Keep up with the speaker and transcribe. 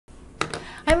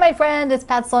Hi friend, it's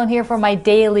Pat Sloan here for my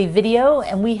daily video,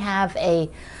 and we have a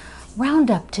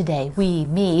roundup today.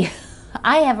 Me.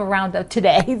 I have a roundup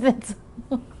today.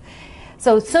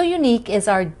 So unique is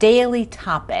our daily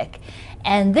topic.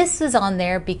 And this is on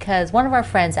there because one of our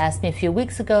friends asked me a few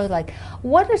weeks ago, like,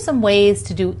 what are some ways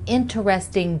to do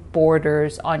interesting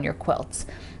borders on your quilts?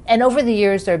 And over the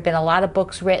years, there have been a lot of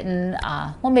books written,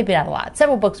 well, maybe not a lot,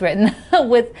 several books written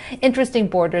with interesting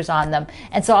borders on them.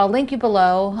 And so I'll link you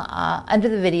below under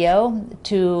the video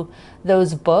to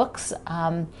those books.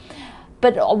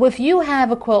 But if you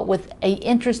have a quilt with an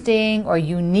interesting or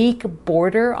unique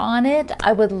border on it,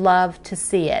 I would love to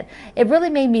see it. It really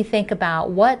made me think about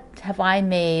what have I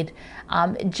made.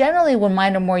 Generally, when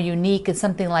mine are more unique, is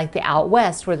something like the Out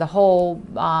West, where the whole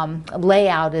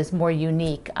layout is more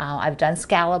unique. I've done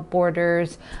scallop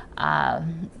borders,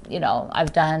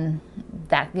 I've done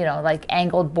that, like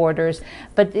angled borders.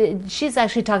 But she's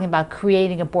actually talking about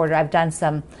creating a border. I've done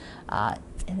some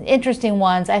interesting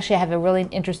ones. Actually, I have a really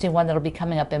interesting one that'll be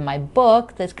coming up in my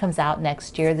book that comes out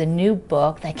next year, the new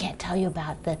book. I can't tell you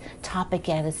about the topic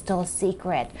yet. It's still a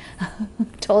secret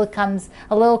until it comes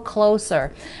a little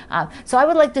closer. So I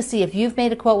would like to see if you've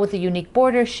made a quilt with a unique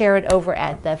border, share it over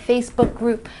at the Facebook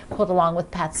group, Quilt Along with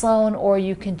Pat Sloan, or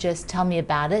you can just tell me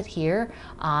about it here.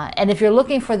 And if you're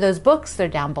looking for those books, they're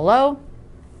down below.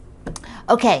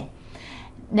 Okay.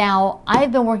 Now,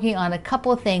 I've been working on a couple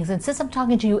of things, and since I'm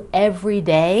talking to you every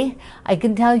day, I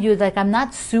can tell you, like, I'm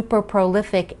not super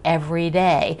prolific every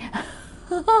day.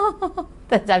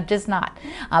 I'm just not.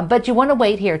 But you want to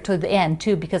wait here to the end,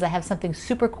 too, because I have something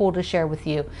super cool to share with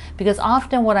you. Because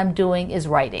often what I'm doing is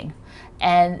writing.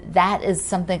 And that is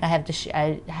something I have to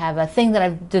I have a thing that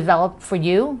I've developed for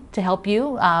you, to help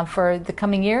you for the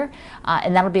coming year,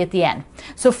 and that'll be at the end.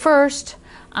 So first,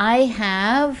 I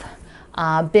have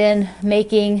been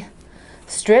making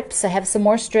strips. I have some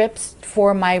more strips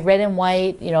for my red and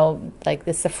white, like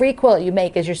this is a free quilt you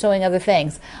make as you're sewing other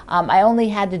things. I only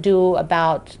had to do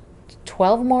about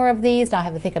 12 more of these. Now I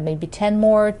have to think of maybe 10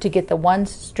 more to get the one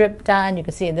strip done. You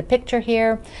can see in the picture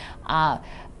here.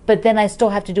 But then I still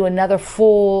have to do another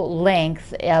full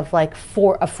length of like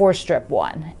a 4-strip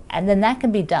one. And then that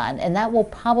can be done. And that will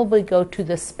probably go to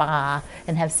the spa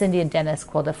and have Cindy and Dennis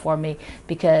quilt it for me,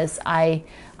 because I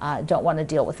don't want to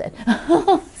deal with it.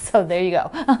 So there you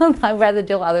go. I'd rather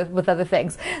deal with other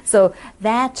things. So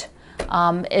that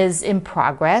is in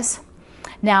progress.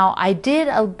 Now I did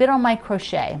a bit on my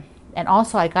crochet. And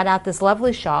also I got out this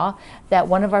lovely shawl that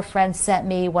one of our friends sent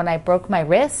me when I broke my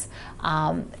wrist.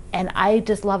 And I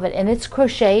just love it. And it's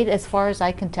crocheted, as far as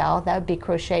I can tell. That would be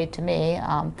crocheted to me.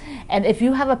 And if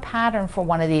you have a pattern for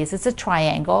one of these, it's a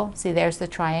triangle. See, there's the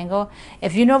triangle.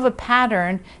 If you know of a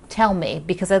pattern, tell me,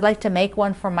 because I'd like to make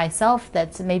one for myself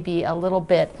that's maybe a little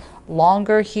bit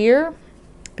longer here.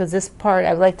 Because this part,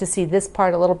 I'd like to see this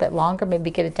part a little bit longer,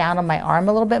 maybe get it down on my arm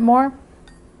a little bit more.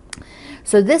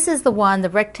 So this is the one,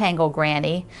 the rectangle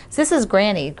granny. So this is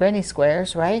granny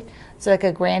squares, right? It's like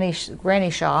a granny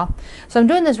shawl. So I'm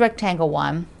doing this rectangle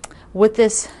one with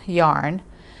this yarn,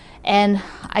 and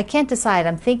I can't decide.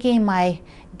 I'm thinking my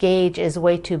gauge is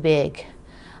way too big.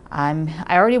 I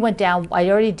already went down. I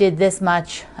already did this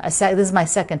much. This is my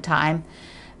second time,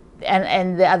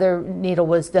 and the other needle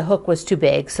the hook was too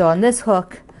big. So on this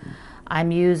hook,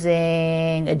 I'm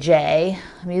using a J.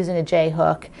 I'm using a J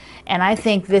hook, and I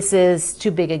think this is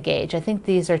too big a gauge. I think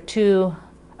these are too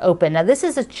open. Now this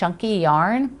is a chunky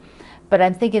yarn, but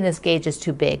I'm thinking this gauge is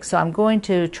too big. So I'm going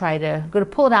to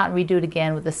pull it out and redo it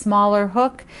again with a smaller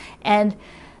hook. And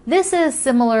this is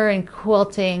similar in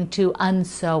quilting to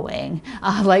unsewing,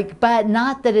 but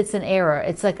not that it's an error.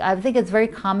 It's like, I think it's very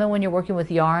common when you're working with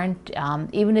yarn,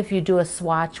 even if you do a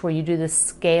swatch where you do the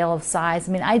scale of size.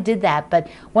 I mean, I did that, but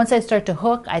once I start to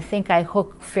hook, I think I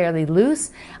hook fairly loose.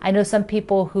 I know some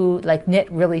people who like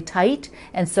knit really tight,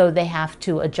 and so they have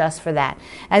to adjust for that.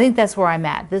 I think that's where I'm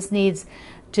at. This needs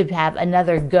to have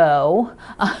another go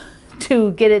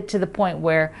to get it to the point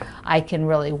where I can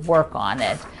really work on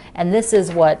it. And this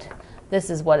is what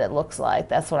it looks like.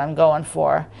 That's what I'm going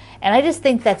for. And I just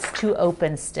think that's too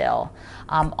open still.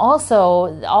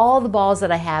 Also, all the balls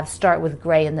that I have start with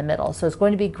gray in the middle. So it's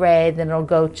going to be gray, then it'll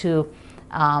go to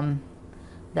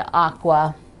the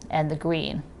aqua and the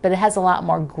green. But it has a lot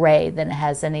more gray than it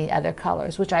has any other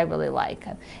colors, which I really like.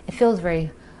 It feels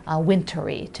very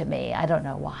wintry to me. I don't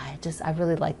know why. I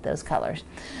really like those colors.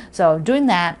 So doing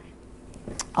that,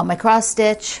 on my cross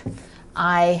stitch,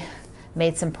 I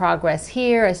made some progress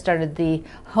here. I started the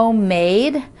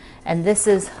homemade, and this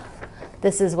is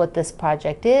what this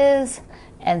project is.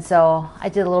 And so I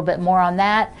did a little bit more on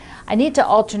that. I need to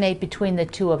alternate between the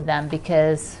two of them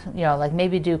because, you know, like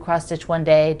maybe do cross stitch one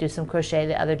day, do some crochet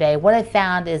the other day. What I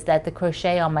found is that the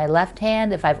crochet on my left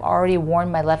hand, if I've already worn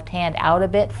my left hand out a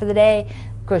bit for the day,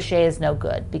 crochet is no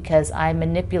good because I'm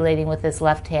manipulating with this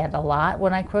left hand a lot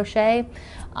when I crochet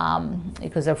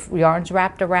because the yarn's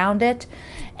wrapped around it.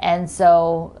 And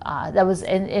so that was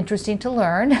interesting to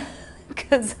learn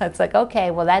because it's like,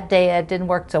 okay, well that day it didn't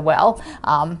work so well.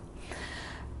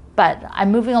 But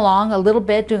I'm moving along a little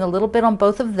bit, doing a little bit on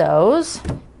both of those.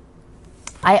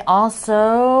 I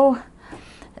also,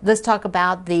 let's talk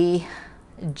about the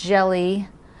jelly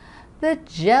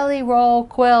roll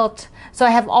quilt. So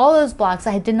I have all those blocks.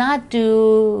 I did not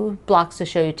do blocks to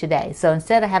show you today. So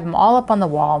instead I have them all up on the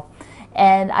wall.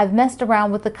 And I've messed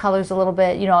around with the colors a little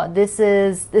bit. You know, it's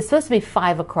supposed to be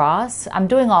 5 across. I'm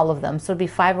doing all of them. So it'll be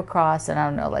 5 across and I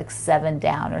don't know, like 7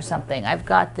 down or something. I've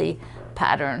got the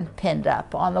pattern pinned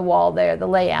up on the wall there, the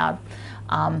layout.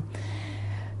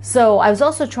 So I was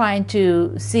also trying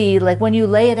to see, like when you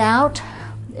lay it out,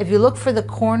 if you look for the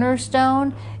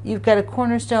cornerstone, you've got a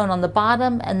cornerstone on the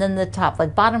bottom and then the top,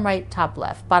 like bottom right, top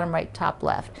left, bottom right, top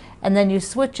left. And then you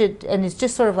switch it and it's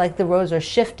just sort of like the rows are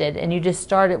shifted and you just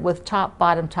start it with top,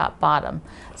 bottom, top, bottom.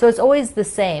 So it's always the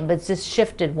same, but it's just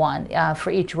shifted one for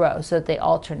each row so that they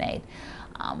alternate.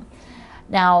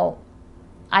 Now,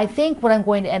 I think what I'm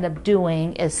going to end up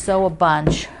doing is sew a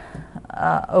bunch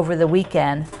over the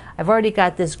weekend. I've already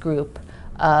got this group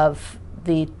of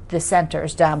the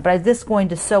centers done, but I'm just going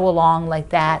to sew along like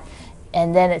that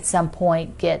and then at some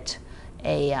point get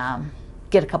a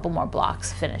couple more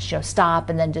blocks finished. You know, stop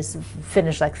and then just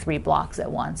finish like 3 blocks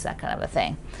at once, that kind of a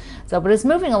thing. So, but it's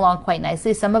moving along quite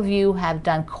nicely. Some of you have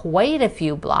done quite a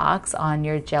few blocks on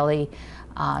your jelly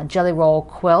roll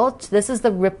quilt. This is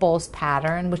the Ripples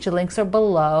pattern, which the links are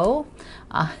below.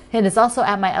 And it's also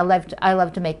at my I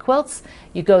love to make quilts.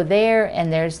 You go there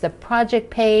and there's the project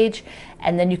page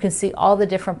and then you can see all the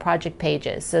different project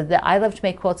pages. So the I love to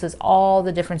make quilts is all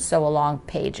the different sew along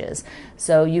pages.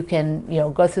 So you can, you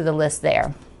know, go through the list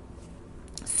there.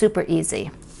 Super easy.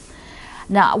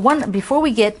 Now, before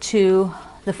we get to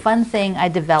the fun thing I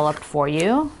developed for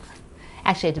you,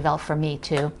 actually I developed for me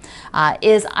too,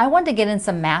 is I wanted to get in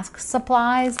some mask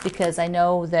supplies because I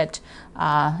know that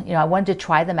you know, I wanted to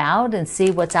try them out and see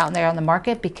what's out there on the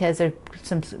market because there's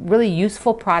some really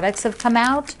useful products have come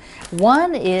out.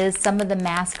 One is some of the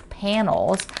mask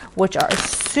panels, which are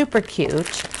super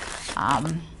cute.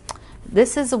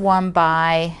 This is the one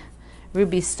by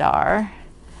Ruby Star.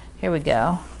 Here we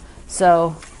go.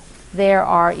 So there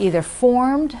are either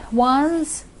formed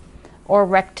ones or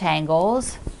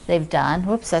rectangles they've done.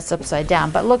 Whoops, that's upside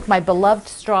down. But look, my beloved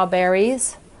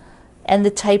strawberries and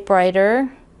the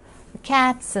typewriter, the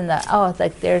cats and the, oh,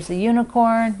 like there's the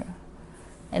unicorn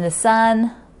and the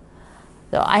sun.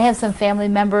 So I have some family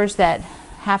members that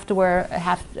have to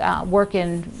work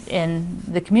in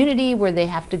the community where they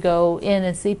have to go in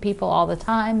and see people all the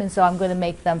time, and so I'm going to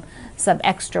make them some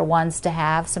extra ones to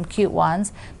have, some cute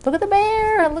ones. Look at the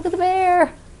bear! Look at the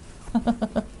bear!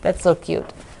 That's so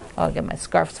cute. Oh, again, my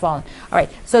scarf's falling. All right,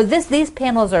 so these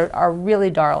panels are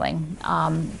really darling.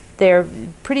 They're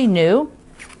pretty new.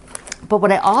 But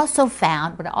what I also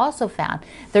found,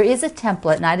 there is a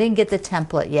template, and I didn't get the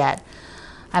template yet.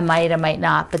 I might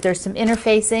not, but there's some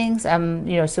interfacings,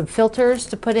 you know, some filters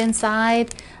to put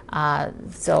inside.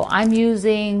 So I'm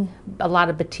using a lot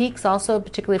of batiks also,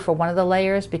 particularly for one of the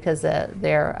layers because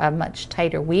they're a much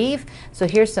tighter weave. So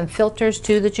here's some filters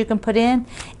too that you can put in.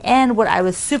 And what I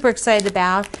was super excited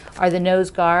about are the nose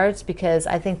guards because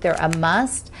I think they're a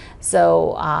must.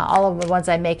 So all of the ones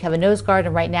I make have a nose guard,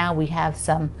 and right now we have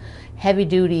some heavy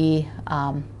duty,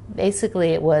 basically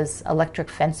it was electric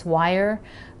fence wire,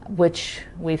 which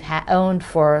we've owned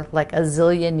for like a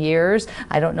zillion years.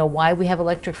 I don't know why we have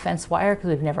electric fence wire because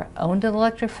we've never owned an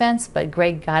electric fence, but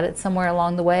Greg got it somewhere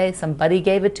along the way. Somebody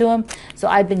gave it to him. So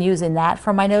I've been using that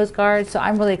for my nose guard. So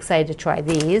I'm really excited to try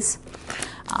these.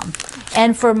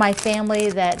 And for my family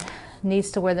that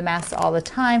needs to wear the masks all the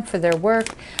time for their work,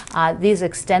 these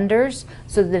extenders,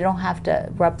 so they don't have to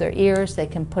rub their ears, they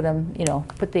can put them, you know,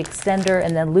 put the extender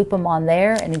and then loop them on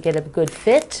there and get a good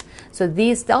fit. So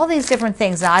all these different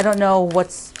things. Now I don't know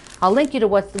I'll link you to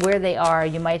where they are.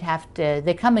 You might have to,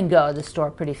 they come and go the store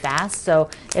pretty fast. So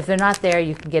if they're not there,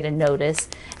 you can get a notice.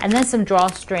 And then some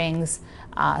drawstrings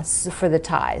for the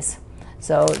ties.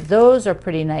 So those are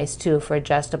pretty nice too for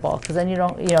adjustable, because then you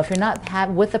don't, you know, if you're not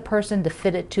with a person to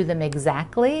fit it to them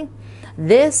exactly,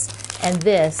 this and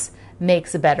this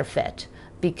makes a better fit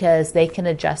because they can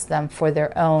adjust them for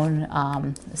their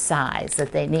own size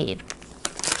that they need.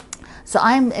 So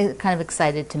I'm kind of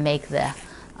excited to make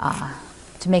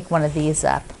one of these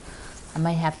up. I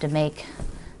might have to make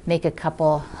a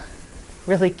couple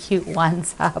really cute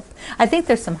ones up. I think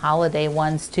there's some holiday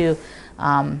ones too.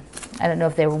 I don't know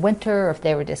if they were winter or if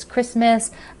they were just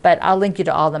Christmas, but I'll link you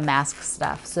to all the mask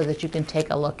stuff so that you can take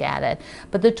a look at it.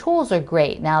 But the tools are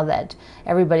great now that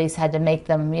everybody's had to make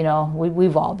them. You know,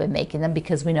 we've all been making them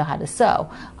because we know how to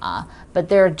sew. But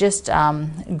they're just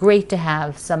great to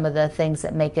have some of the things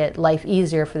that make it life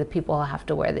easier for the people who have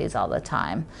to wear these all the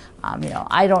time. You know,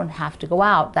 I don't have to go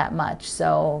out that much,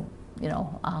 so, you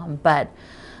know, but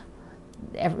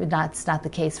that's not the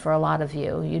case for a lot of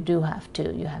you. You do have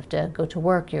to. You have to go to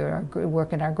work. You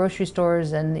work in our grocery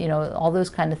stores, and you know all those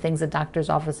kind of things, the doctor's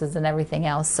offices, and everything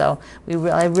else. So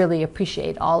I really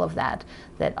appreciate all of that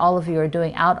all of you are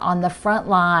doing out on the front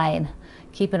line,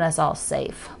 keeping us all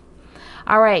safe.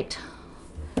 All right,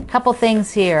 a couple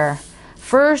things here.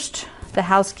 First, the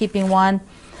housekeeping one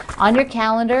on your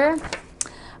calendar.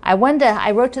 I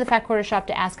wrote to the Fat Quarter Shop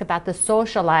to ask about the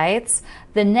socialites.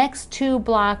 The next 2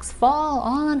 blocks fall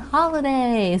on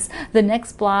holidays. The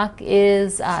next block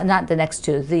is not the next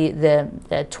 2. The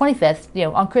 25th, you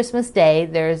know, on Christmas Day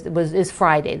is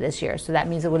Friday this year, so that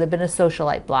means it would have been a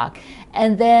socialite block.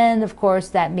 And then of course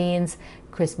that means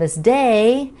Christmas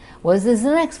Day is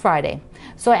the next Friday.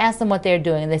 So I asked them what they're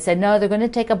doing, and they said no, they're going to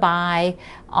take a bye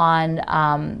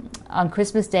on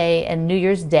Christmas Day and New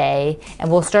Year's Day, and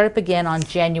we'll start up again on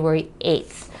January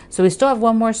 8th. So we still have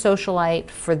one more socialite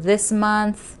for this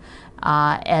month,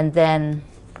 and then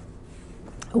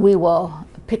we will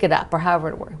pick it up, or however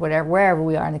it works, wherever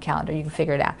we are in the calendar, you can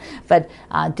figure it out. But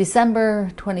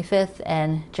December 25th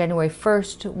and January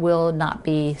 1st will not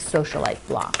be socialite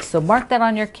blocks. So mark that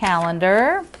on your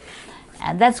calendar,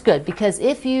 and that's good, because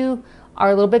if you are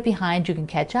a little bit behind, you can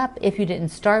catch up. If you didn't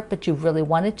start but you really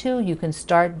wanted to, you can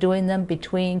start doing them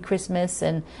between Christmas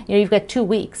and, you know, you've got 2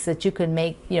 weeks that you can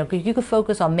make, you know, you can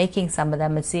focus on making some of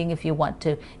them and seeing if you want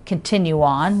to continue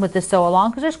on with the sew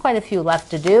along, because there's quite a few left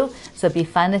to do, so it'd be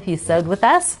fun if you sewed with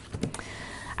us.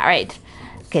 All right.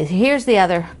 Okay, so here's the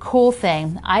other cool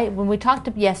thing. When we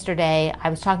talked yesterday, I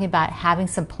was talking about having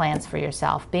some plans for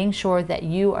yourself, being sure that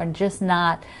you are just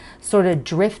not sort of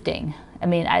drifting. I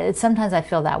mean, sometimes I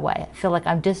feel that way. I feel like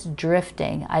I'm just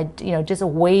drifting. Just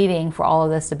waiting for all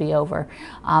of this to be over.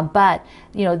 But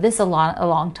you know, this a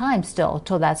long time still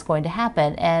till that's going to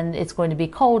happen, and it's going to be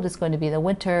cold. It's going to be the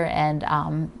winter, and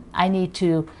I need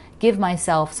to give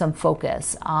myself some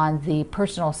focus on the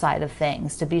personal side of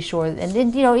things to be sure, and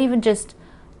you know, even just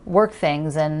work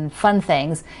things and fun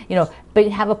things, you know, but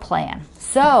have a plan.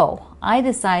 So I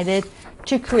decided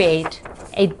to create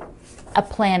a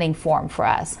planning form for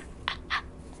us.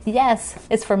 Yes,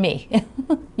 it's for me.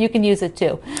 You can use it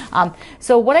too.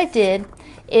 So what I did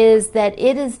is that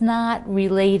it is not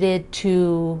related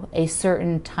to a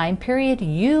certain time period.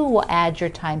 You will add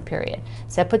your time period.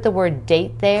 So I put the word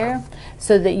date there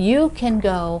so that you can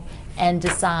go and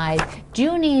decide, do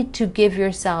you need to give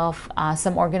yourself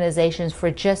some organizations for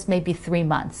just maybe 3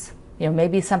 months? You know,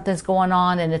 maybe something's going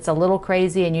on and it's a little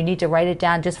crazy and you need to write it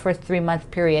down just for a 3-month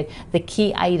period, the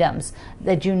key items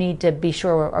that you need to be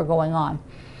sure are going on.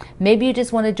 Maybe you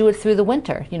just want to do it through the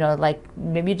winter, you know, like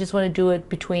maybe you just want to do it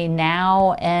between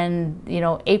now and, you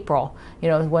know, April, you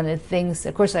know, when things,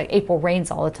 of course, like April rains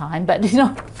all the time, but, you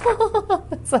know,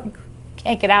 it's like,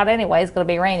 can't get out anyway, it's going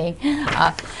to be raining.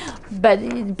 But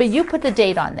you put the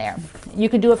date on there. You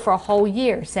can do it for a whole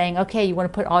year, saying, okay, you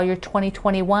want to put all your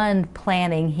 2021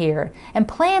 planning here. And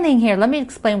planning here, let me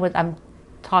explain what I'm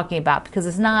talking about, because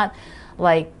it's not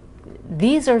like,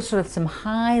 these are sort of some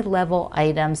high-level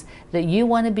items that you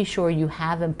want to be sure you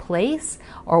have in place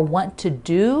or want to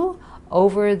do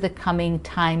over the coming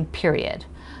time period.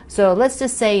 So let's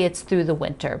just say it's through the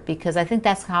winter, because I think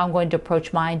that's how I'm going to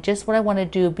approach mine, just what I want to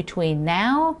do between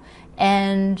now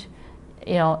and,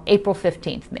 you know, April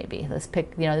 15th maybe. Let's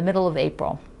pick, you know, the middle of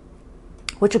April,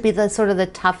 which will be the sort of the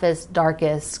toughest,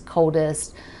 darkest,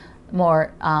 coldest,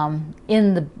 more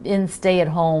in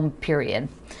stay-at-home period.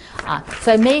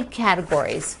 So I made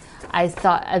categories. I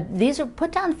thought these are,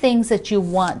 put down things that you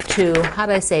want to, how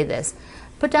do I say this?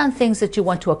 Put down things that you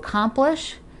want to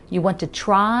accomplish, you want to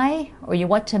try, or you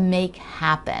want to make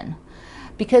happen.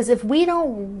 Because if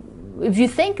you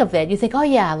think of it, you think, oh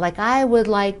yeah, like I would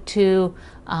like to,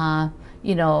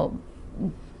 you know,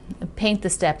 paint the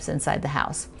steps inside the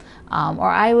house. Or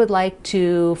I would like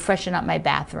to freshen up my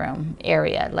bathroom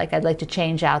area. Like I'd like to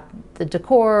change out the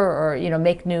decor, or, you know,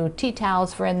 make new tea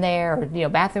towels for in there, or, you know,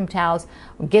 bathroom towels,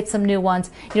 or get some new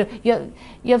ones. You know,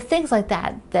 you have things like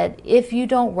that, that if you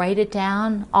don't write it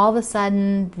down, all of a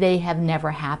sudden they have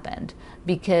never happened,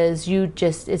 because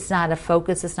it's not a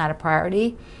focus, it's not a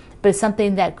priority, but it's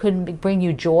something that could bring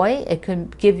you joy. It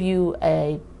could give you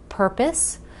a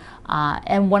purpose.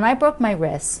 And when I broke my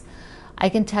wrists, I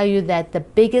can tell you that the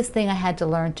biggest thing I had to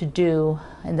learn to do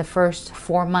in the first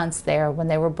 4 months there when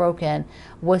they were broken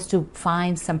was to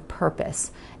find some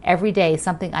purpose. Every day,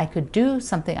 something I could do,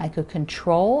 something I could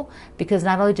control, because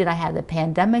not only did I have the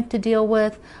pandemic to deal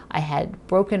with, I had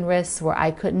broken wrists where I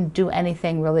couldn't do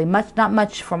anything really much, not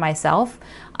much for myself.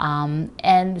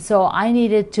 And so I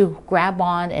needed to grab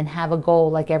on and have a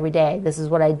goal like every day. This is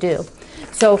what I do.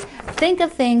 So think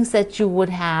of things that you would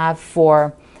have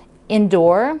for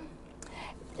indoor,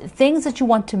 things that you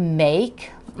want to make,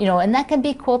 you know, and that can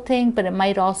be quilting, but it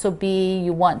might also be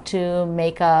you want to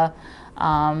make a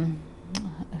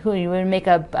you would make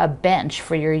a bench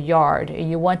for your yard.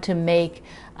 You want to make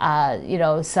you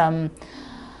know, some,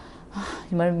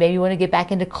 maybe you want to get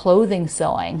back into clothing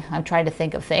sewing. I'm trying to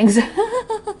think of things.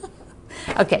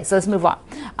 Okay, so let's move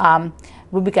on.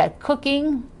 We got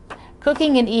cooking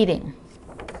and eating.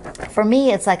 For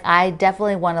me, it's like I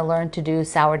definitely want to learn to do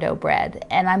sourdough bread.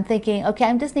 And I'm thinking, okay,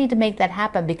 I just need to make that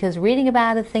happen, because reading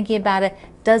about it, thinking about it,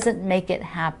 doesn't make it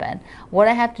happen. What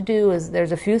I have to do is,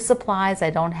 there's a few supplies I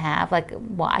don't have. Like,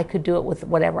 well, I could do it with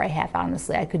whatever I have,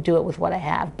 honestly. I could do it with what I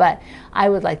have. But I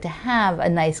would like to have a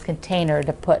nice container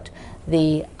to put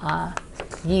the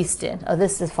yeast in. Oh,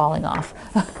 this is falling off.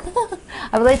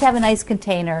 I would like to have a nice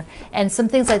container and some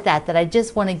things like that, that I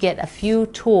just want to get a few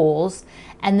tools,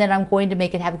 and then I'm going to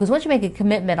make it happen. Because once you make a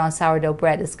commitment on sourdough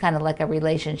bread, it's kind of like a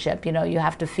relationship. You know, you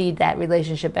have to feed that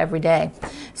relationship every day.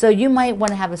 So you might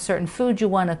want to have a certain food you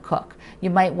want to cook.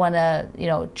 You might want to, you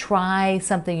know, try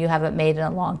something you haven't made in a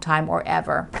long time or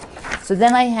ever. So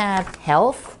then I have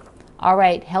health. All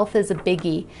right, health is a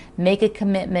biggie. Make a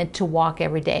commitment to walk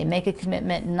every day. Make a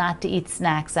commitment not to eat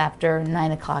snacks after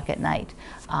 9 o'clock at night.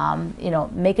 You know,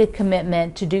 make a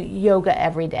commitment to do yoga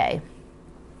every day.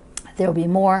 There will be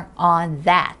more on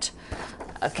that.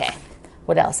 Okay,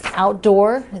 what else?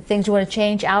 Outdoor, things you want to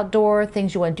change. Outdoor,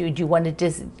 things you want to do. Do you want to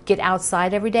just get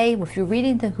outside every day? If you're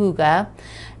reading the Hygge,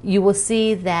 you will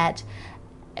see that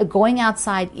going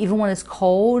outside, even when it's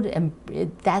cold, and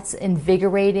that's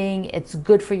invigorating. It's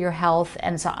good for your health.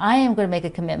 And so I am going to make a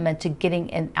commitment to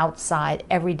getting outside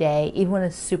every day, even when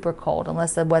it's super cold,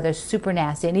 unless the weather's super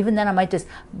nasty. And even then, I might just,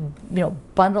 you know,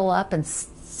 bundle up and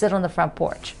sit on the front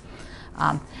porch.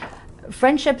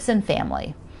 Friendships and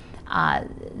family.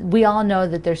 We all know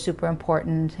that they're super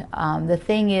important. The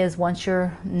thing is, once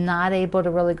you're not able to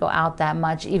really go out that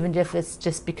much, even if it's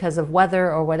just because of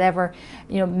weather or whatever,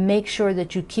 you know, make sure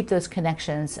that you keep those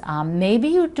connections. Maybe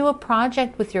you do a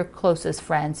project with your closest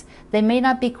friends. They may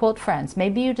not be quilt friends.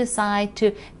 Maybe you decide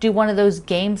to do one of those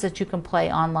games that you can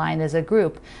play online as a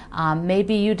group.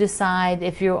 Maybe you decide,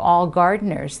 if you're all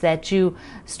gardeners, that you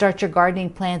start your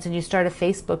gardening plans and you start a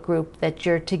Facebook group that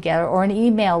you're together, or an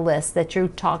email list that you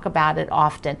talk about it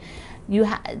often.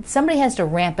 Somebody has to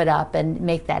ramp it up and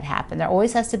make that happen. There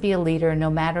always has to be a leader,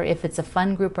 no matter if it's a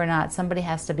fun group or not. Somebody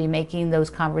has to be making those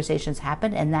conversations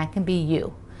happen, and that can be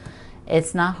you.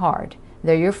 It's not hard.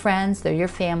 They're your friends, they're your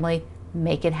family.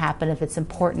 Make it happen if it's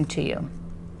important to you.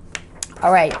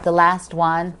 All right, the last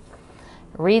one.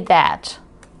 Read that.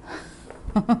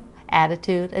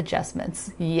 Attitude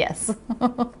adjustments. Yes.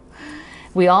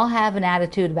 We all have an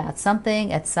attitude about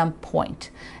something at some point.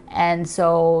 And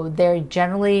so they're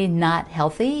generally not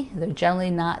healthy. They're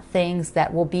generally not things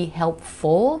that will be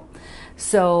helpful.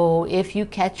 So if you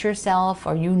catch yourself,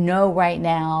 or you know right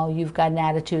now you've got an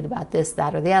attitude about this,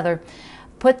 that, or the other,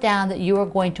 put down that you are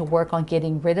going to work on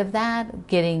getting rid of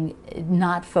that,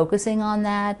 not focusing on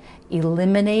that,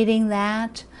 eliminating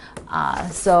that.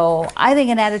 So I think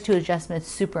an attitude adjustment is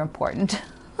super important.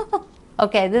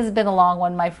 Okay, this has been a long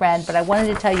one, my friend, but I wanted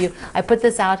to tell you, I put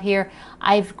this out here.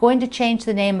 I'm going to change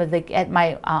the name of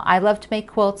I Love to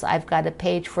Make Quilts. I've got a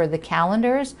page for the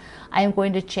calendars. I am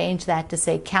going to change that to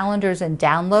say calendars and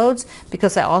downloads,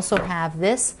 because I also have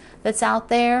this that's out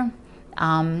there.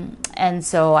 And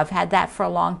so I've had that for a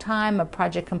long time, a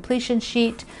project completion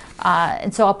sheet.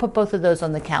 And so I'll put both of those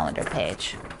on the calendar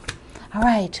page. All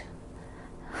right.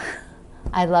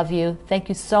 I love you. Thank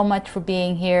you so much for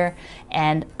being here.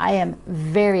 And I am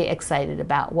very excited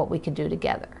about what we can do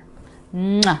together.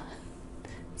 Mwah.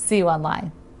 See you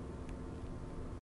online.